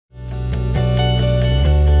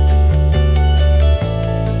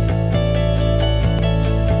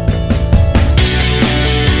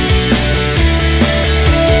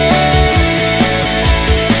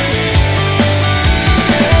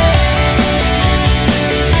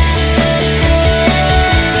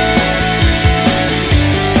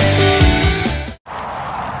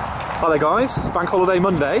there guys, Bank Holiday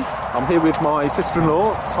Monday. I'm here with my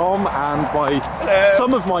sister-in-law, Tom, and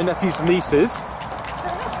some of my nephews and nieces.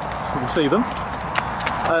 You can see them.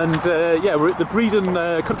 And yeah, we're at the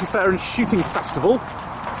Bredon Country Fair and Shooting Festival.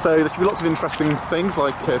 So there should be lots of interesting things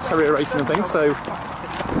like terrier racing and things, so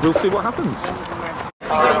we'll see what happens.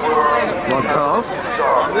 Nice cars.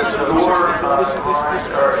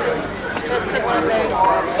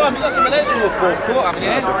 Simon, you've got some of those in your forecourt, haven't you?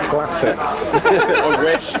 That's a classic. I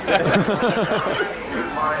wish.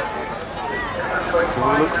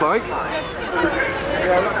 What it looks like.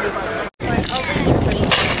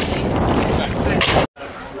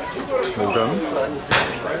 More guns.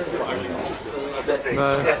 No,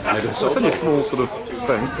 it's only a small sort of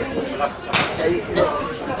thing. Yeah.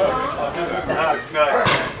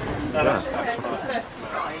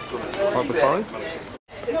 Side by side.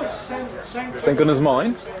 Same gun as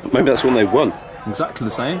mine. Maybe that's one they've won. Exactly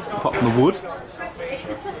the same, apart from the wood.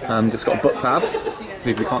 And it's got a butt pad.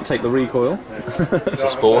 People can't take the recoil. It's a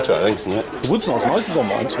sporter, I think, isn't it? The wood's not as nice as on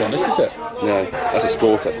mine, to be honest, is it? No, that's a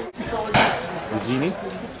sporter. Zini.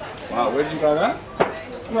 Wow, where did you buy that?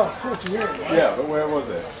 Well, 40 years. Yeah, but where was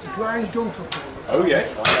it? Grind Dunker. Oh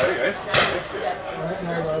yes, I know, yes.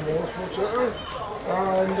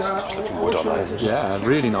 And Wood on those. Yeah,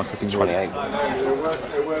 really nice looking wood. 28.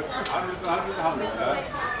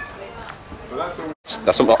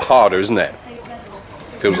 That's a lot harder, isn't it?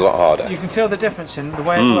 Feels a lot harder. You can feel the difference in the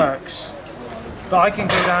way it works. But I can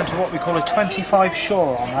go down to what we call a 25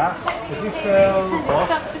 shore on that. If you feel...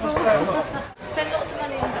 Spend lots of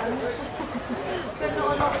money on guns, but not a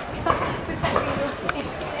lot of stuff protecting you.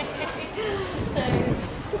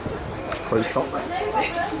 Close shot.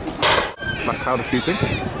 Black powder shooting.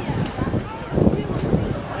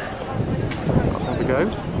 Let's have a go.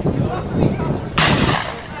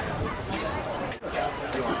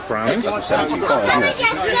 Browning. That's a 75, isn't it?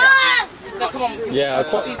 Yeah, I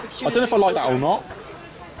don't know if I like that or not.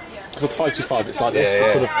 Because with 525 it's like this, it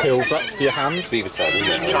sort of peels up for your hand. Beaver tail,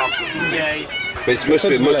 isn't it? But it must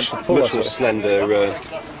be much more slender.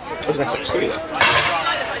 What's an SX3 there?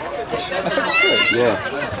 SX3? Yeah.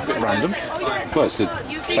 It's a bit random. Well, it's the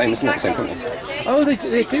same, isn't it? Same company. Oh, they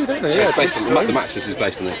do, don't they? Yeah, based on, the Maxis is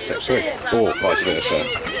based on the SX3, or vice versa.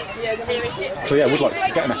 So yeah, I would like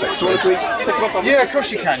to get an SX3. Yeah, of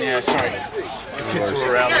course you can, yeah, sorry. The kids all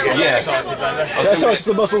around, they get excited, don't they? Yeah, sorry, it's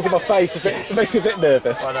the muscles of my face, it makes me a bit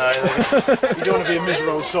nervous. I know, you don't want to be a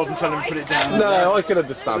miserable sod and tell them to put it down. No, I can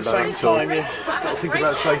understand that. At the same time, you've got to think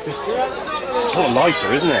about safety. It's a lot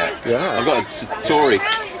lighter, isn't it? Yeah. I've got a Tory,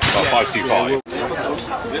 about 525.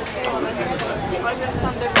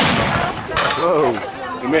 Whoa.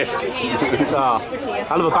 You missed.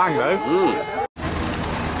 Hell of a bang though.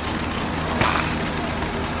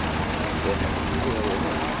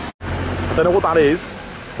 I don't know what that is,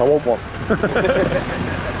 but I want one.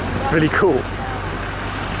 Really cool.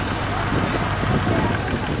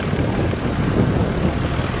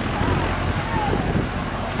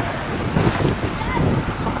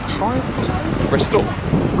 It's like a Triumph or something? Bristol.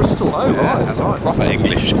 Bristol, oh right. That's a proper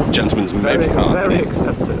English gentleman's motor car. Very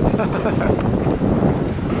expensive.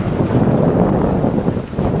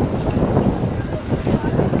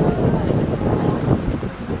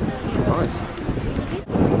 Nice.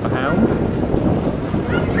 The hounds.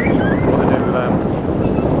 What are they doing with them?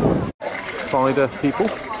 Cider people.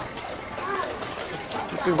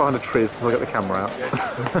 Let's go behind a tree so I get the camera out.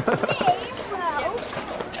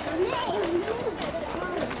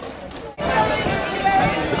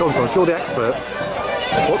 So go on, Tom, you're the expert.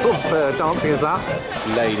 What sort of dancing is that? It's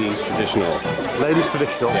ladies traditional. Ladies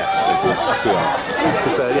traditional? Yes, we are.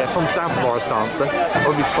 Because yeah, Tom's down to Morris dancer. I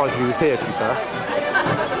wouldn't be surprised if he was here, to be fair.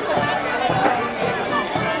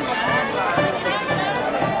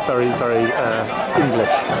 Very, very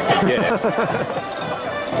English. Yes.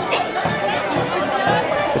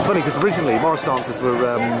 It's funny because originally Morris dancers were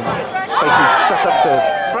basically set up to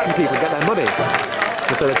threaten people and get their money.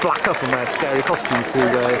 And so they'd black up in their scary costumes to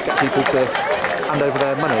get people to hand over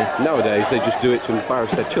their money. Nowadays they just do it to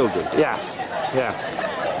embarrass their children. Yes, yes.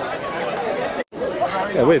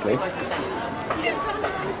 Yeah, weirdly.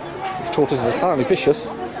 This tortoise is apparently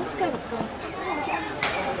vicious.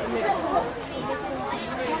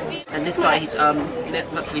 And this guy, he's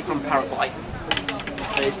naturally from Paraguay.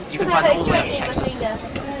 So you can find him all the way up to Texas.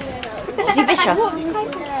 Is he vicious?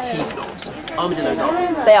 He's not. Armadillos are.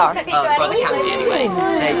 They are. Well, they can be anyway.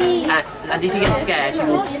 And if he gets scared, he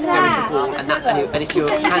will go into a ball. And if your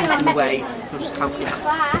hand's in the way, he'll just clamp your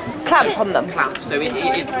hands. Clamp on them? Clamp. So it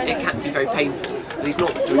can be very painful. But he's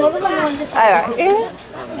not doing it. Alright.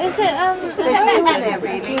 Is it,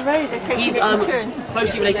 He's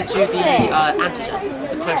closely related to the anteater,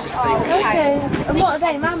 the closest thing. Really. Okay. And what are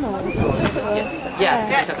they, mammals?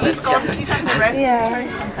 Yeah, exactly.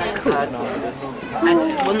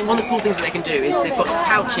 And one of the cool things that they can do is they've got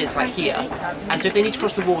pouches like here, and so if they need to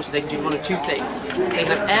cross the water, they can do one of two things. They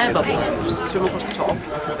can have air bubbles that swim across the top,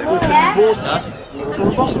 or from water from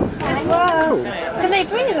the bottom. Wow. Can they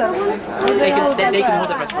breathe them? They can hold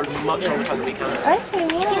their breath for a much longer time than we can.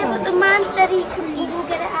 Yeah, but the man said he will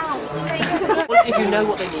get it out. Well, if you know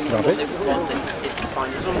what they need, what they want, then it's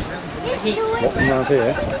fine. As long as the heat, What's around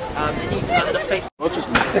here? the heat and enough space.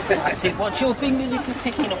 I said, watch your fingers if you're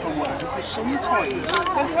picking up a word, because sometimes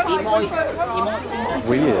he might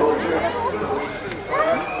Weird.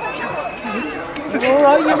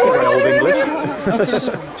 Alright, That's very old English.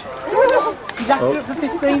 he's accurate for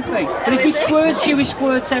 15 feet. But if he squirts you, he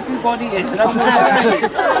squirts everybody in.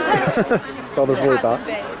 Can't avoid that.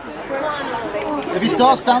 If he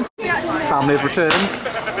starts dancing. Family have returned.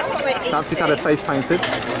 Nancy's had her face painted.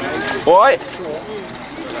 What?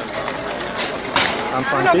 And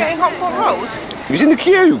We're not getting hot pot rolls? He's in the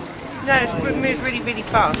queue. No, it moves really, really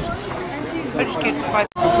fast. I just queued for 5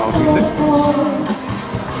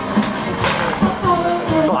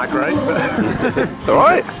 Not that great, but It's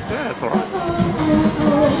alright. yeah, it's alright.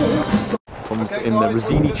 Comes in the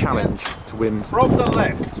Rosini Challenge to win From the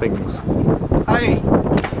left. things. Hey.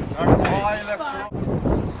 Right left.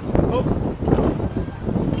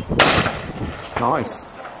 Nice.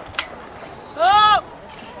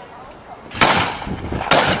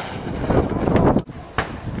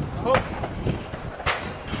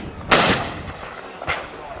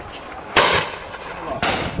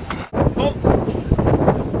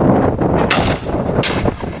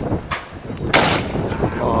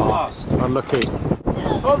 Unlucky.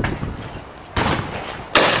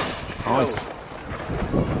 Nice.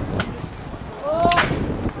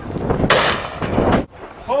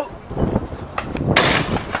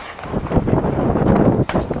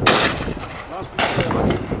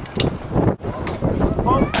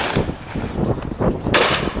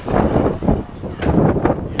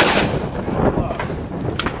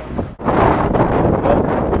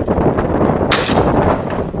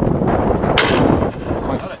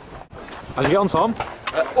 How'd you get on, Tom?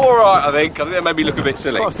 Alright, I think they made me look a bit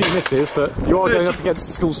silly. Quite a few misses, but you are going up against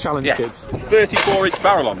the school's challenge kids. 34-inch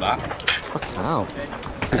barrel on that. Fucking hell.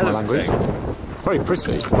 Excuse my language. Very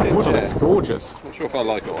pretty. Gorgeous, gorgeous. Not sure if I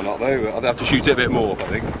like it or not though. I'd have to shoot it a bit more, I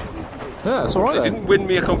think. Yeah, it's alright It then. didn't win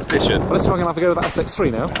me a competition. Well, let's see if I can have a go with that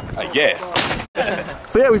SX3 now. Yes.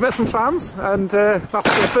 So yeah, we've met some fans, and that's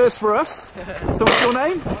the first for us. So what's your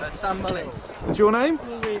name? Sam Mullins. What's your name?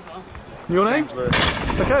 Your name?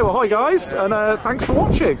 Okay, well hi guys, and thanks for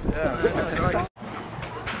watching. I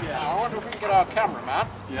wonder if we can get our cameraman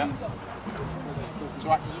to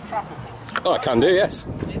act as a trapper. Oh, I can do, yes.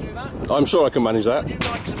 Can you do that? I'm sure I can manage that. Would you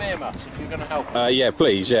like some earmuffs if you're going to help? Yeah,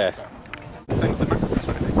 please, yeah. Same as the Maxis,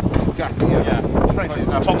 really. Exactly, yeah.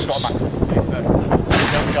 Tom's got a Maxis, so they've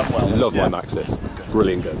done well. Love my Maxis.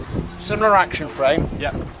 Brilliant gun. Similar action frame,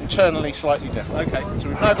 internally slightly different. Okay, so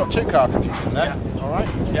we've now got 2 cartridges in there, alright?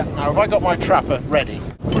 Yeah. Now have I got my trapper ready?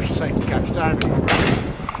 Push the safety catch down.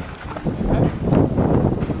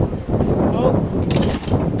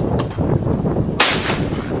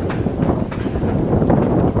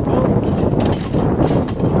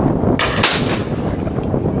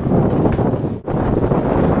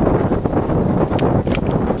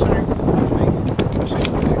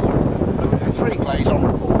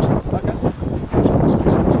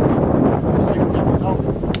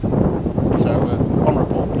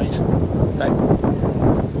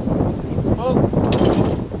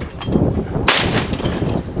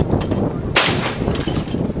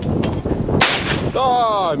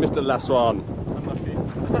 Oh, I missed the last one. Unlucky.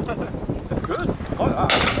 That's good. I like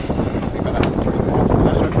that.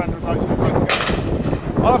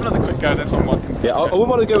 I'll have another quick go, that's on my computer. Yeah, I wouldn't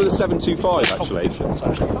want to go with a 725 actually.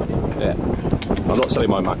 Yeah. I'm not selling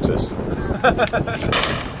my Maxis.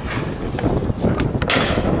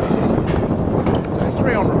 So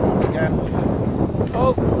 3 on report again.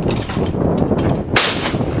 Oh.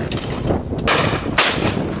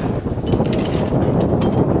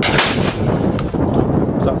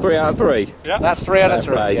 Is that 3 out of 3? Yeah. That's 3 out of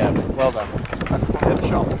 3. Play. Yeah. Well done. That's quite a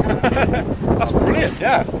shot. That's brilliant,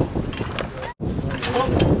 yeah.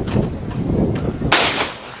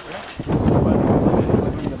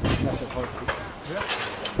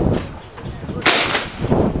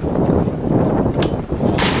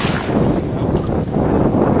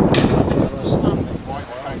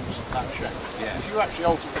 If you actually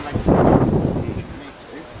alter the length of the you need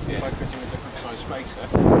to by putting a different size spacer,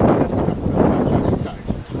 right, okay.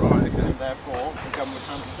 And therefore the gun would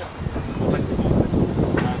handle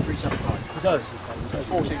differently. 375. It does. So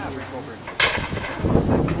 14 and 3/4 inches.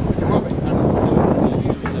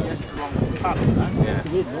 Yeah. Do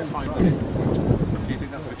you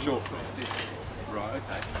think that's a bit short for it? Right,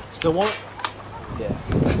 okay. Still want it? Yeah.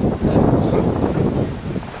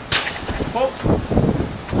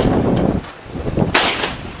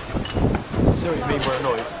 See what you mean by a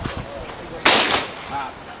noise.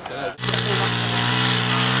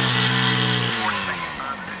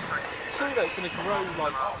 Surely though it's going to grow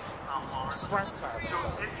like sprouts out of it.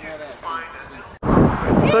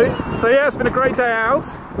 So yeah, it's been a great day out.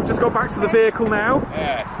 We've just got back to the vehicle now.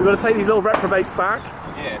 Yes. We've got to take these little reprobates back.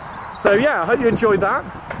 Yes. So yeah, I hope you enjoyed that.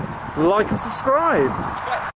 Like and subscribe.